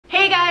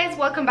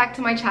welcome back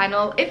to my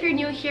channel. If you're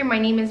new here, my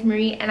name is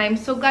Marie and I'm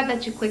so glad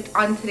that you clicked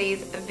on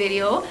today's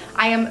video.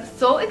 I am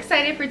so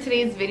excited for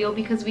today's video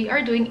because we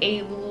are doing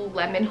a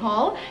Lululemon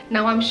haul.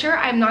 Now I'm sure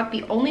I'm not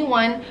the only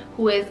one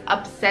who is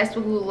obsessed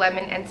with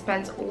Lululemon and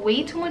spends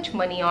way too much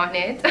money on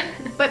it.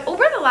 But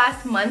over the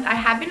last month I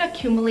have been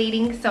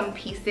accumulating some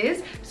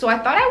pieces, so I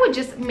thought I would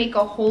just make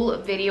a whole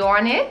video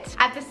on it.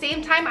 At the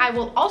same time, I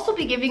will also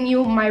be giving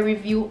you my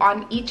review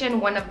on each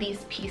and one of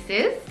these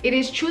pieces. It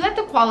is true that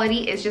the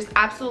quality is just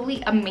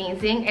absolutely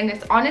amazing, and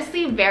it's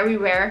honestly very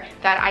rare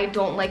that I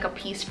don't like a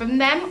piece from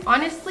them.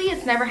 Honestly,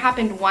 it's never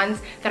happened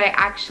once that I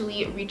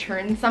actually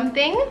returned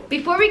something.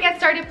 Before we get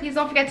started, please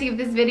don't forget to give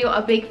this video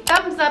a big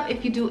thumbs up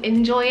if you do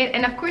enjoy it,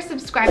 and of course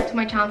subscribe to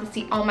my channel to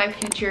see all my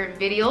future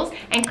videos,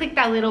 and click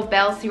that little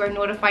bell so you are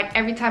notified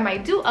every time I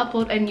do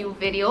upload a new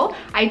video.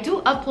 I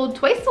do upload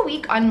twice a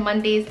week on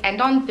Mondays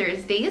and on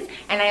Thursdays,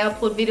 and I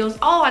upload videos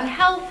all on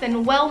health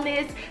and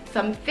wellness,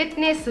 some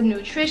fitness, some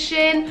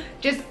nutrition,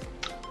 just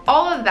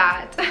all of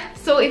that.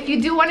 So if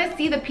you do want to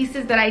see the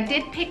pieces that I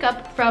did pick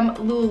up from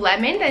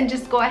Lululemon, then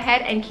just go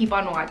ahead and keep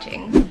on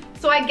watching.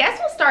 So I guess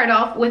we'll start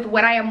off with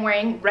what I am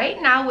wearing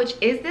right now, which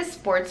is this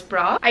sports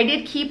bra. I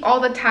did keep all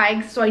the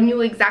tags so I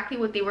knew exactly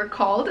what they were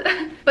called.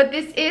 But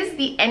this is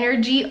the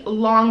Energy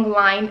Long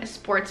Line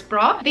sports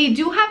bra. They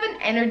do have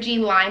an Energy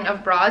line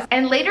of bras,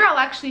 and later I'll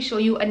actually show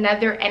you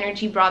another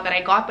Energy bra that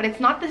I got, but it's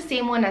not the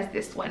same one as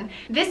this one.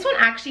 This one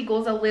actually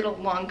goes a little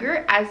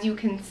longer, as you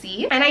can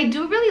see, and I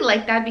do really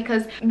like that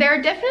because there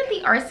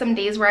definitely are some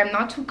days where I'm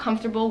not too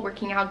comfortable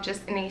working out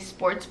just in a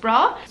sports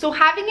bra. So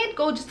having it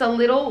go just a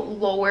little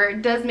lower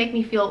does make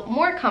me feel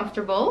more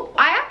comfortable.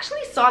 I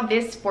actually saw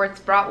this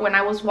sports bra when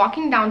I was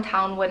walking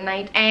downtown one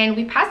night, and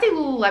we passed a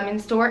Lululemon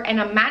store, and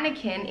a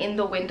mannequin in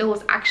the window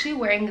was actually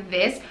wearing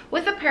this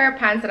with a pair of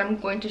pants that I'm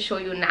going to show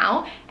you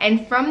now.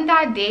 And from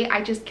that day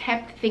I just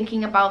kept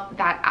thinking about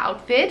that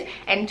outfit,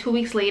 and 2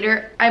 weeks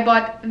later I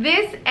bought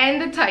this and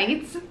the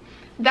tights.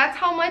 That's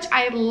how much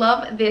I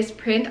love this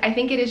print. I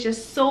think it is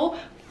just so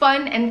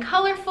fun and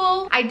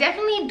colorful. I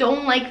definitely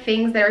don't like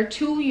things that are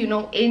too, you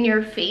know, in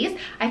your face.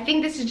 I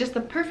think this is just the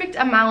perfect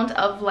amount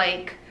of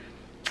like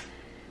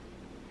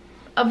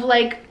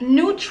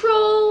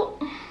neutral.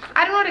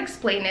 I don't know how to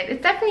explain it.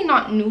 It's definitely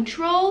not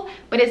neutral,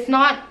 but it's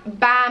not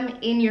bam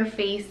in your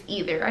face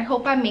either. I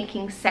hope I'm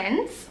making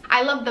sense.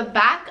 I love the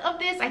back of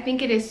this. I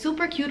think it is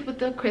super cute with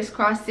the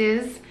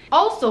crisscrosses.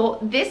 Also,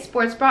 this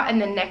sports bra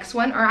and the next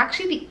one are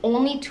actually the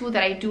only two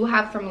that I do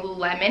have from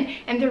Lululemon.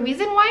 And the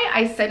reason why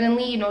I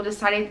suddenly, you know,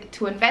 decided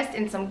to invest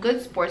in some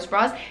good sports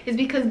bras is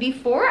because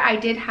before I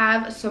did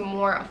have some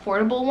more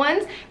affordable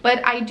ones,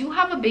 but I do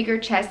have a bigger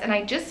chest, and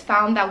I just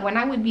found that when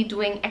I would be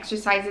doing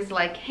exercises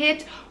like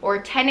HIIT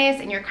or tennis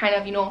and you're kind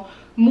of, you know,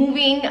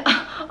 moving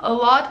a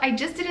lot, I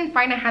just didn't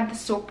find I had the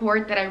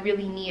support that I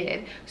really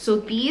needed. So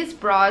these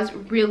bras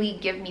really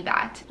give me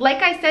that.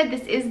 Like I said,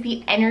 this is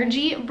the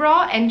Energy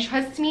bra, and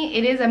trust me,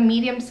 it is a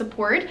medium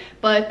support,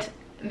 but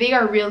they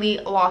are really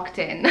locked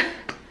in.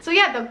 So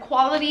yeah, the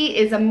quality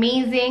is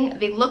amazing.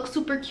 They look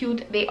super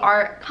cute. They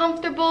are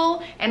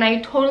comfortable, and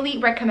I totally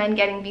recommend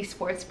getting these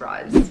sports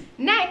bras.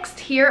 Next,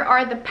 here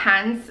are the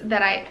pants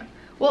that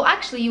well,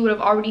 actually, you would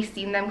have already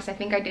seen them because I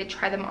think I did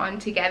try them on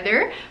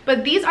together.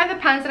 But these are the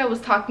pants that I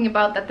was talking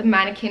about that the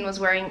mannequin was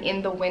wearing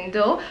in the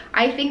window.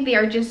 I think they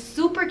are just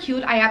super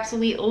cute. I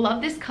absolutely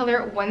love this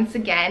color once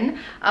again.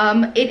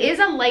 It is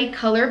a light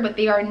color, but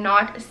they are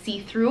not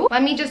see-through.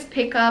 Let me just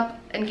pick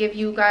up and give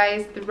you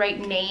guys the right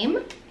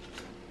name.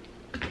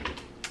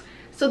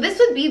 So this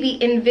would be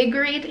the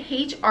Invigorate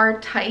HR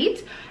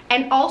tight.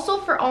 And also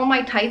for all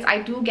my tights,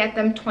 I do get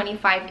them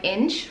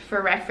 25-inch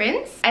for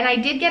reference. And I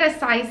did get a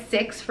size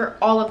 6 for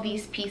all of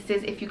these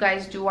pieces if you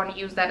guys do want to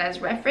use that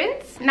as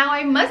reference. Now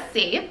I must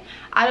say,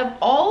 out of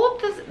all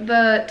of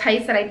the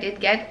tights that I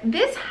did get,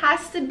 this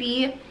has to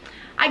be,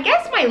 I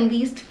guess, my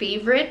least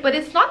favorite, but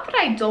it's not that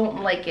I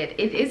don't like it.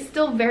 It is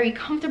still very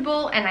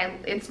comfortable,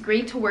 and it's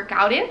great to work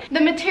out in. The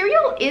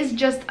material is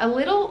just a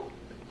little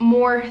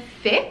more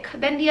thick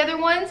than the other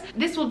ones.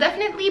 This will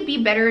definitely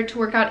be better to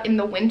work out in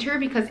the winter,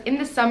 because in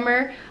the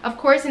summer, of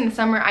course in the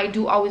summer I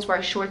do always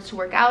wear shorts to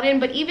work out in,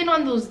 but even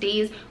on those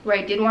days where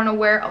I did want to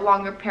wear a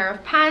longer pair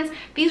of pants,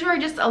 these were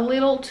just a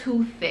little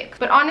too thick.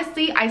 But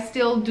honestly, I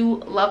still do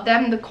love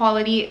them. The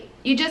quality,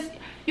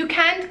 you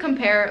can't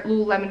compare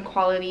Lululemon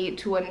quality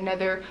to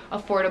another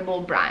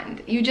affordable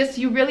brand.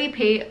 You really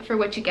pay for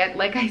what you get,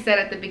 like I said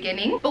at the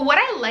beginning. But what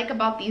I like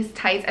about these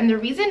tights, and the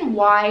reason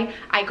why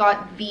I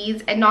got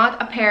these and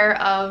not a pair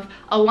of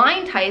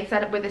Align tights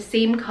that were the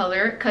same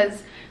color,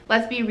 because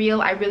let's be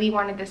real, I really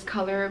wanted this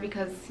color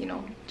because, you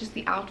know, just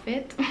the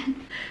outfit.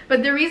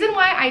 But the reason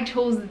why I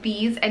chose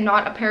these and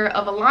not a pair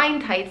of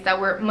Align tights that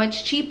were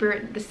much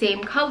cheaper, the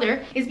same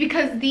color, is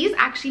because these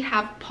actually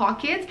have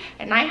pockets,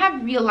 and I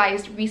have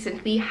realized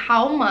recently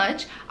how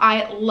much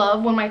I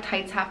love when my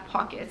tights have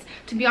pockets.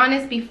 To be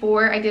honest,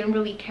 before I didn't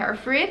really care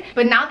for it,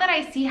 but now that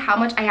I see how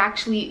much I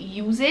actually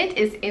use it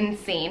is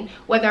insane.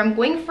 Whether I'm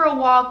going for a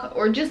walk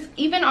or just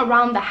even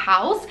around the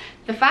house,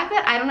 the fact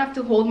that I don't have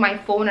to hold my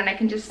phone and I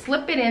can just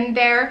slip it in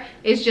there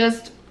is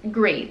just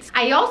great.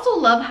 I also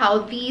love how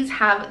these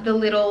have the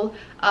little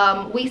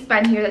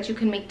waistband here that you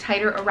can make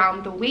tighter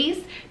around the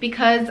waist,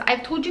 because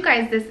I've told you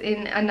guys this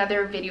in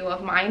another video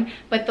of mine,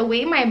 but the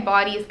way my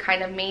body is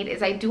kind of made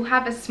is I do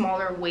have a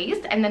smaller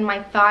waist and then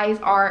my thighs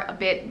are a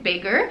bit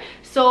bigger,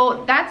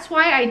 so that's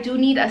why I do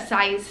need a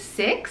size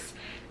 6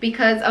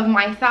 because of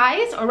my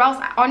thighs, or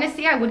else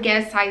honestly I would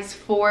get a size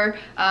 4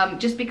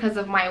 just because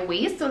of my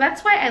waist. So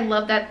that's why I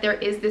love that there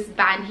is this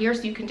band here,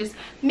 so you can just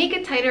make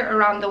it tighter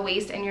around the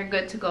waist and you're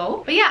good to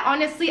go. But yeah,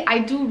 honestly I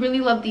do really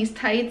love these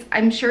tights.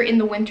 I'm sure in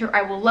the winter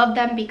I will love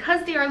them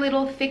because they are a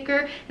little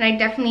thicker, and I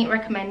definitely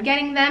recommend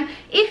getting them.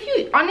 If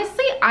you,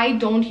 honestly I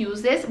don't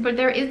use this, but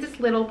there is this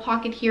little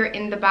pocket here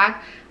in the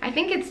back. I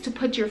think it's to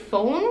put your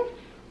phone.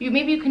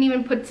 Maybe you can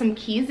even put some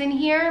keys in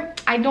here.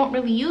 I don't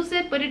really use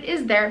it, but it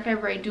is there if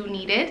ever I do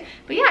need it.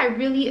 But yeah, I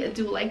really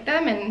do like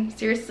them, and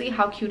seriously,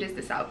 how cute is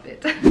this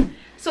outfit?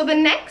 So the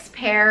next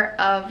pair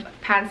of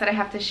pants that I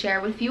have to share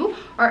with you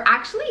are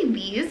actually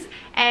these,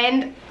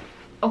 and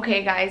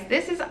okay guys,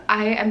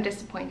 I am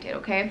disappointed,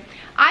 okay?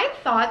 I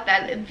thought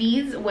that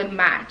these would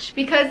match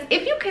because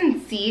if you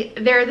can see,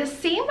 they're the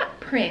same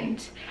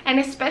print, and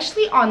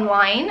especially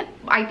online.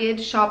 I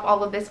did shop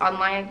all of this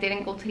online. I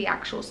didn't go to the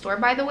actual store,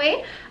 by the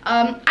way.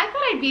 I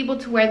thought I'd be able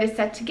to wear this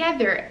set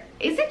together.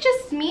 Is it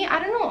just me? I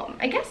don't know.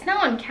 I guess now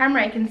on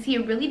camera I can see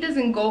it really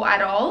doesn't go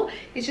at all.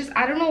 It's just,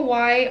 I don't know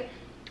why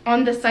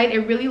on the side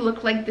it really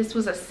looked like this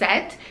was a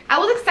set. I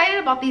was excited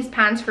about these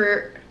pants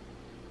for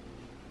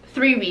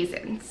 3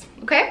 reasons,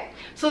 okay?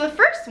 So the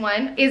first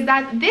one is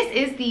that this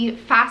is the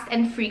Fast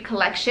and Free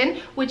collection,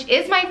 which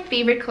is my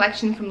favorite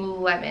collection from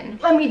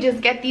Lululemon. Let me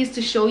just get these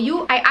to show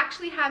you. I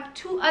actually have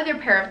 2 other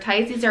pair of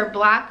tights. These are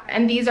black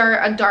and these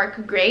are a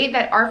dark gray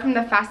that are from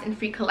the Fast and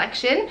Free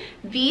collection.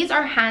 These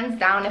are hands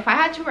down, if I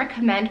had to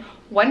recommend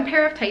one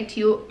pair of tights to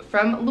you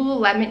from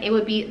Lululemon, it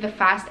would be the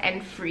Fast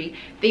and Free.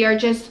 They are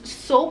just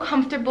so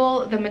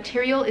comfortable. The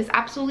material is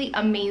absolutely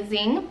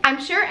amazing.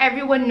 I'm sure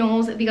everyone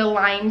knows the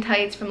Align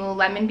tights from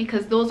Lululemon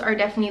because those are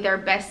definitely their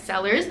best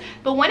sellers.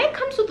 But when it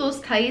comes to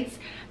those tights,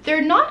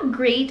 they're not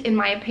great in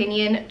my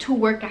opinion to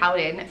work out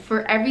in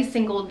for every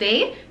single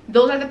day.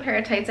 Those are the pair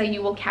of tights that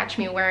you will catch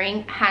me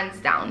wearing, hands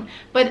down.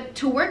 But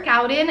to work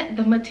out in,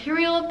 the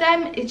material of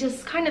them, it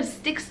just kind of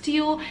sticks to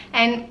you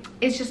and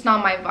it's just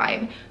not my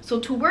vibe. So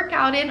to work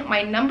out in,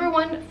 my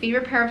 #1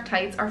 favorite pair of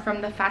tights are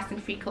from the Fast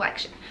and Free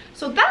collection.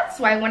 So that's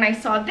why when I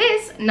saw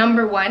this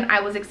 #1,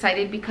 I was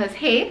excited because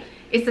hey,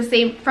 it's the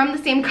same, from the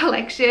same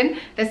collection.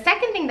 The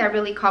second thing that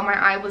really caught my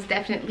eye was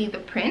definitely the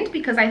print,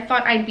 because I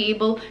thought I'd be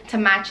able to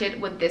match it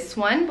with this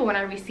one, but when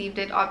I received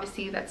it,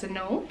 obviously that's a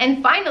no.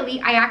 And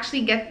finally, I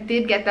actually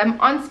did get them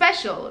on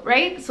special,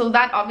 right? So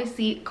that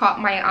obviously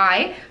caught my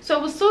eye. So I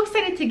was so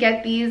excited to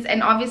get these,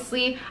 and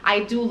obviously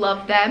I do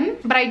love them,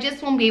 but I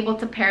just won't be able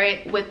to pair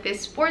it with this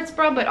sports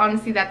bra, but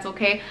honestly that's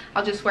okay.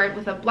 I'll just wear it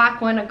with a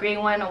black one, a gray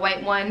one, a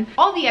white one.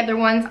 All the other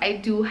ones I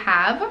do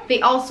have.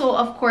 They also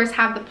of course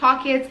have the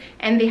pockets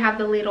and they have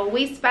the little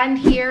waistband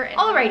here.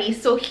 Alrighty,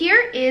 so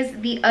here is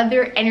the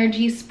other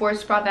energy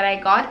sports bra that I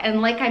got,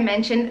 and like I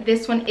mentioned,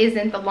 this one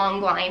isn't the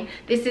long line.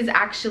 This is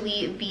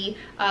actually the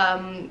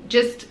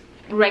just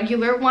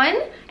regular one,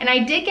 and I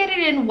did get it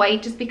in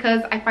white just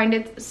because I find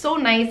it so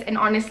nice, and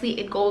honestly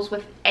it goes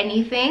with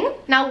anything.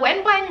 Now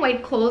when buying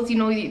white clothes, you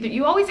know,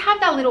 you always have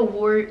that little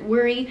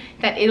worry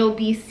that it'll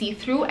be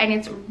see-through, and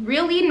it's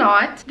really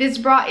not. This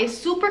bra is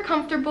super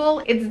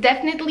comfortable. It's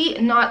definitely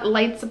not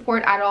light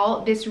support at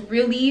all. This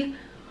really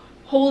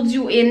holds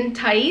you in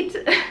tight.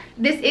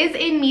 This is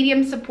a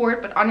medium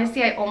support, but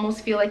honestly I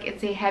almost feel like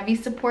it's a heavy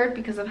support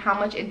because of how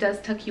much it does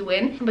tuck you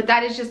in. But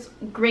that is just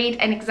great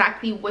and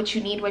exactly what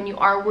you need when you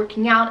are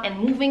working out and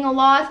moving a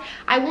lot.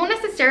 I won't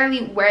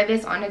necessarily wear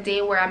this on a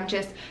day where I'm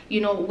just,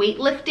 you know,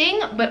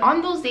 weightlifting, but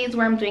on those days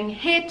where I'm doing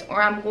HIIT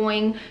or I'm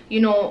going,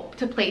 you know,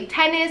 to play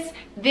tennis,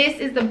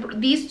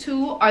 these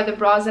 2 are the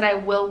bras that I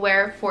will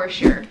wear for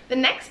sure. The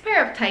next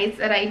pair of tights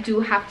that I do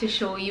have to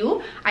show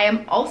you, I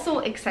am also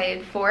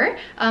excited for.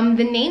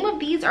 The name of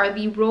these are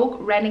the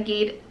Renegade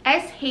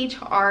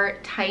SHR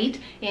tight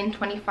in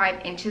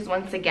 25 inches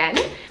once again.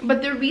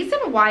 But the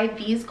reason why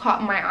these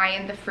caught my eye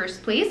in the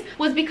first place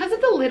was because of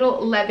the little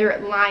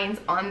leather lines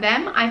on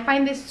them. I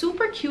find this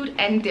super cute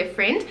and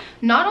different.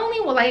 Not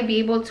only will I be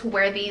able to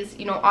wear these,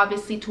 you know,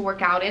 obviously to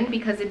work out in,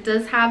 because it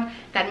does have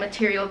that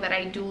material that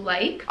I do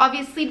like.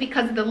 Obviously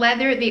because of the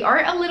leather, they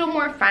are a little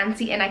more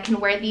fancy and I can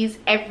wear these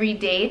every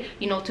day,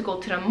 you know, to go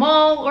to the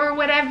mall or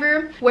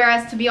whatever.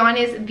 Whereas to be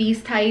honest,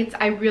 these tights,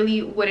 I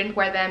really wouldn't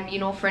wear them, you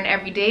know, for an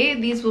everyday.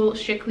 These will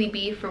strictly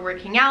be for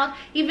working out,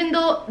 even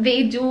though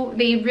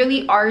they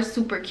really are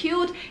super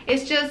cute.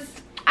 It's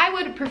just I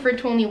would prefer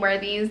to only wear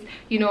these,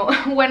 you know,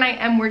 when I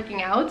am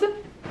working out.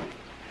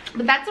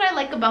 But that's what I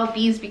like about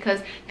these,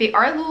 because they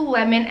are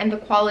Lululemon and the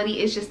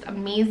quality is just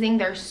amazing.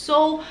 They're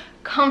so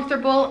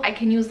comfortable. I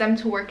can use them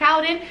to work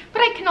out in,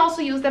 but I can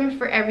also use them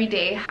for every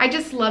day. I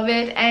just love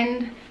it,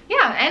 and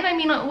yeah, and I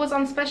mean it was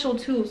on special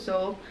too,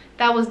 so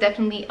that was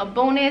definitely a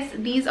bonus.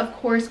 These of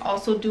course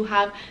also do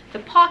have the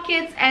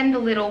pockets and the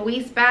little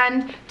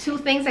waistband, two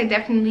things I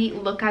definitely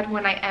look at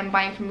when I am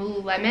buying from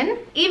Lululemon.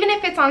 Even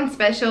if it's on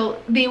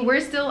special, they were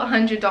still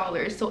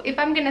 $100, so if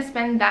I'm gonna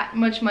spend that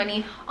much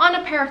money on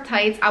a pair of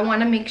tights, I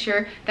want to make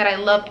sure that I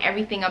love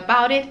everything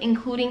about it,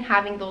 including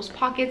having those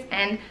pockets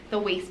and the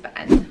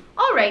waistband.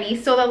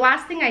 Alrighty, so the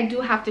last thing I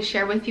do have to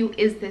share with you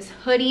is this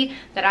hoodie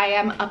that I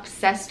am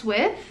obsessed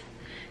with.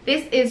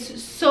 This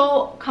is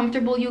so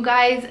comfortable, you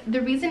guys.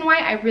 The reason why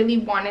I really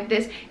wanted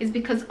this is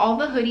because all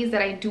the hoodies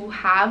that I do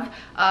have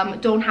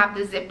don't have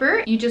the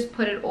zipper. You just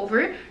put it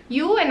over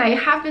you, and I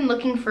have been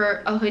looking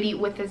for a hoodie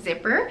with a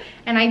zipper,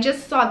 and I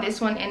just saw this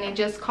one and it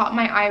just caught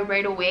my eye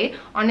right away.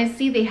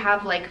 Honestly, they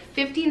have like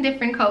 15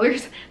 different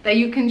colors that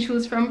you can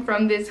choose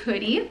from this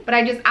hoodie, but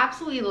I just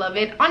absolutely love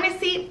it.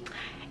 Honestly,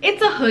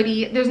 it's a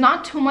hoodie. There's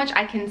not too much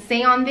I can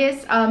say on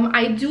this.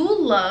 I do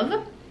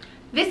love,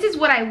 this is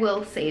what I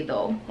will say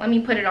though. Let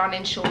me put it on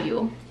and show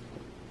you.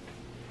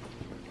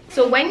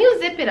 So when you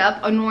zip it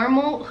up, a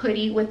normal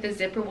hoodie with the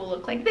zipper will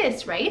look like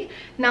this, right?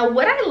 Now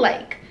what I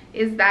like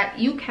is that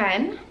you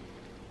can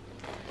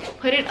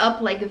put it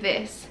up like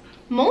this.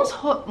 Most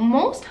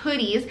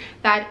hoodies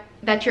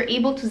that you're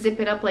able to zip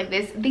it up like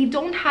this, they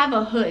don't have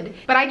a hood,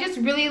 but I just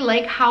really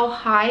like how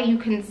high you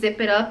can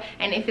zip it up,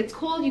 and if it's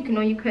cold, you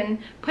can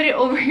put it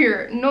over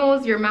your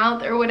nose, your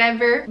mouth, or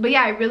whatever. But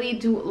yeah, I really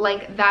do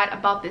like that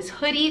about this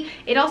hoodie.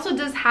 It also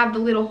does have the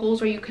little holes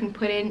where you can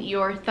put in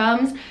your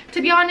thumbs.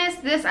 To be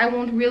honest, this I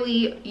won't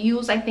really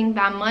use, I think,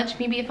 that much.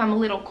 Maybe if I'm a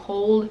little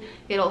cold,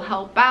 it'll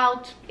help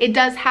out. It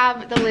does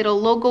have the little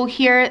logo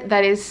here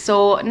that is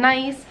so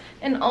nice,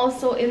 and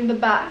also in the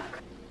back.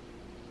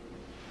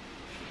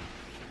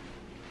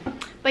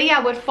 But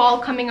yeah, with fall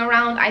coming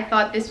around, I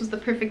thought this was the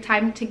perfect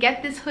time to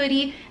get this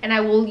hoodie, and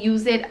I will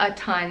use it a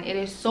ton. It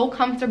is so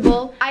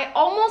comfortable. I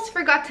almost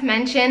forgot to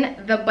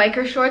mention the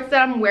biker shorts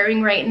that I'm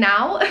wearing right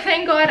now.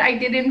 Thank God I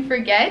didn't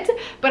forget.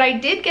 But I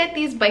did get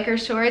these biker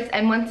shorts,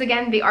 and once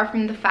again, they are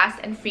from the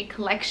Fast and Free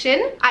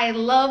collection. I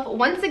love,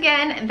 once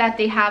again, that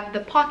they have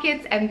the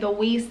pockets and the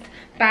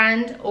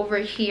waistband over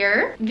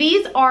here.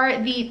 These are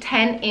the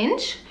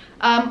 10-inch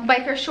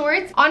biker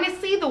shorts.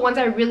 Honestly, the ones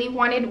I really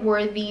wanted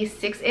were the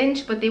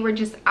 6-inch, but they were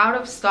just out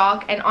of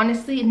stock, and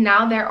honestly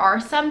now there are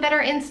some that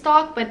are in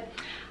stock, but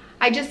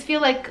I just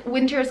feel like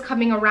winter is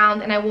coming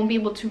around and I won't be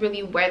able to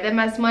really wear them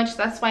as much.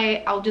 That's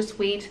why I'll just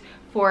wait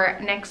for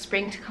next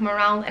spring to come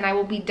around, and I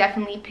will be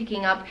definitely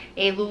picking up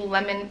a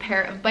Lululemon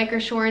pair of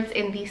biker shorts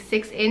in the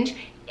 6-inch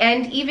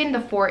and even the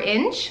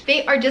 4-inch.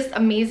 They are just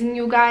amazing,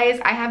 you guys.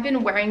 I have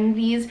been wearing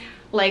these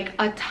like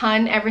a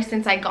ton ever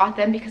since I got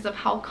them because of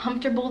how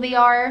comfortable they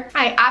are.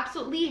 I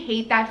absolutely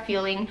hate that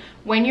feeling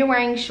when you're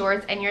wearing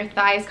shorts and your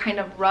thighs kind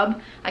of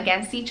rub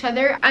against each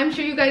other. I'm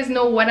sure you guys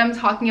know what I'm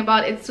talking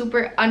about. It's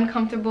super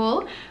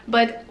uncomfortable,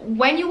 but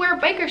when you wear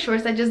biker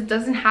shorts, that just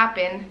doesn't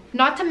happen.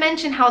 Not to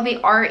mention how they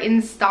are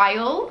in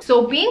style.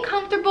 So being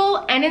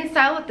comfortable and in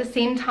style at the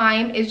same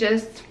time is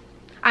just,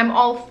 I'm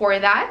all for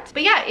that.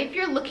 But yeah, if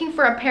you're looking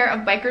for a pair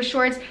of biker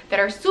shorts that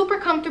are super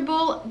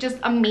comfortable, just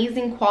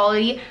amazing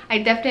quality, I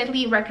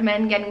definitely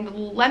recommend getting the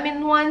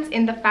Lululemon ones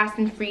in the Fast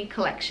and Free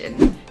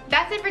collection.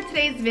 That's it for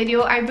today's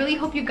video. I really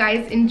hope you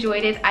guys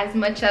enjoyed it as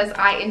much as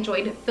I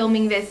enjoyed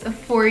filming this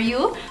for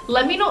you.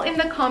 Let me know in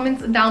the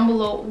comments down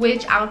below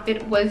which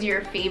outfit was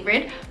your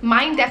favorite.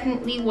 Mine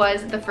definitely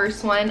was the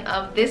first one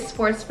of this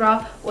sports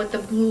bra with the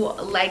blue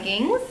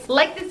leggings.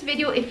 Like this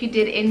video if you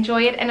did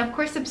enjoy it, and of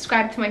course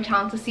subscribe to my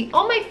channel to see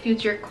all my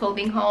future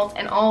clothing hauls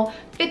and all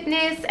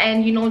fitness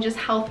and, you know, just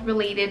health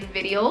related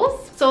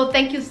videos. So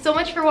thank you so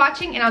much for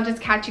watching, and I'll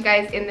just catch you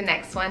guys in the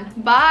next one.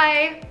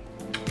 Bye!